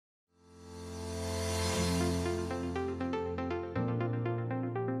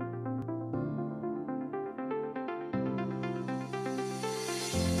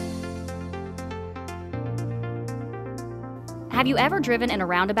Have you ever driven in a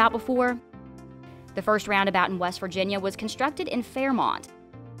roundabout before? The first roundabout in West Virginia was constructed in Fairmont.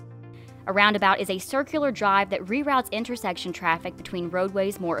 A roundabout is a circular drive that reroutes intersection traffic between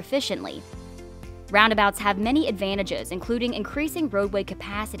roadways more efficiently. Roundabouts have many advantages, including increasing roadway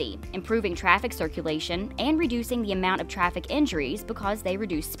capacity, improving traffic circulation, and reducing the amount of traffic injuries because they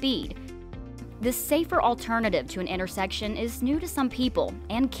reduce speed. This safer alternative to an intersection is new to some people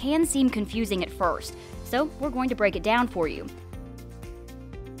and can seem confusing at first, so we're going to break it down for you.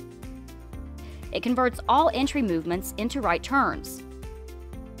 It converts all entry movements into right turns.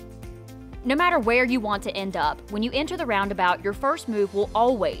 No matter where you want to end up, when you enter the roundabout, your first move will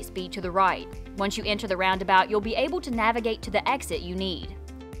always be to the right. Once you enter the roundabout, you'll be able to navigate to the exit you need.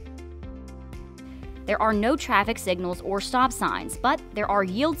 There are no traffic signals or stop signs, but there are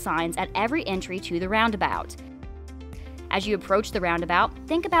yield signs at every entry to the roundabout. As you approach the roundabout,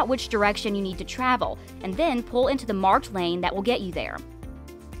 think about which direction you need to travel, and then pull into the marked lane that will get you there.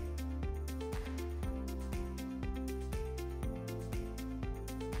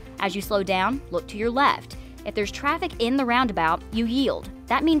 As you slow down, look to your left. If there's traffic in the roundabout, you yield.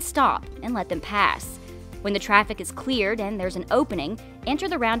 That means stop and let them pass. When the traffic is cleared and there's an opening, enter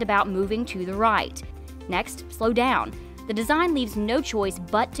the roundabout moving to the right. Next, slow down. The design leaves no choice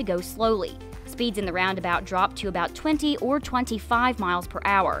but to go slowly. Speeds in the roundabout drop to about 20 or 25 miles per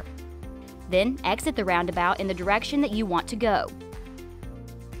hour. Then exit the roundabout in the direction that you want to go.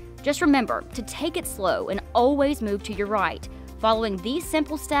 Just remember to take it slow and always move to your right. Following these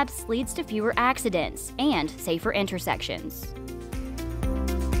simple steps leads to fewer accidents and safer intersections.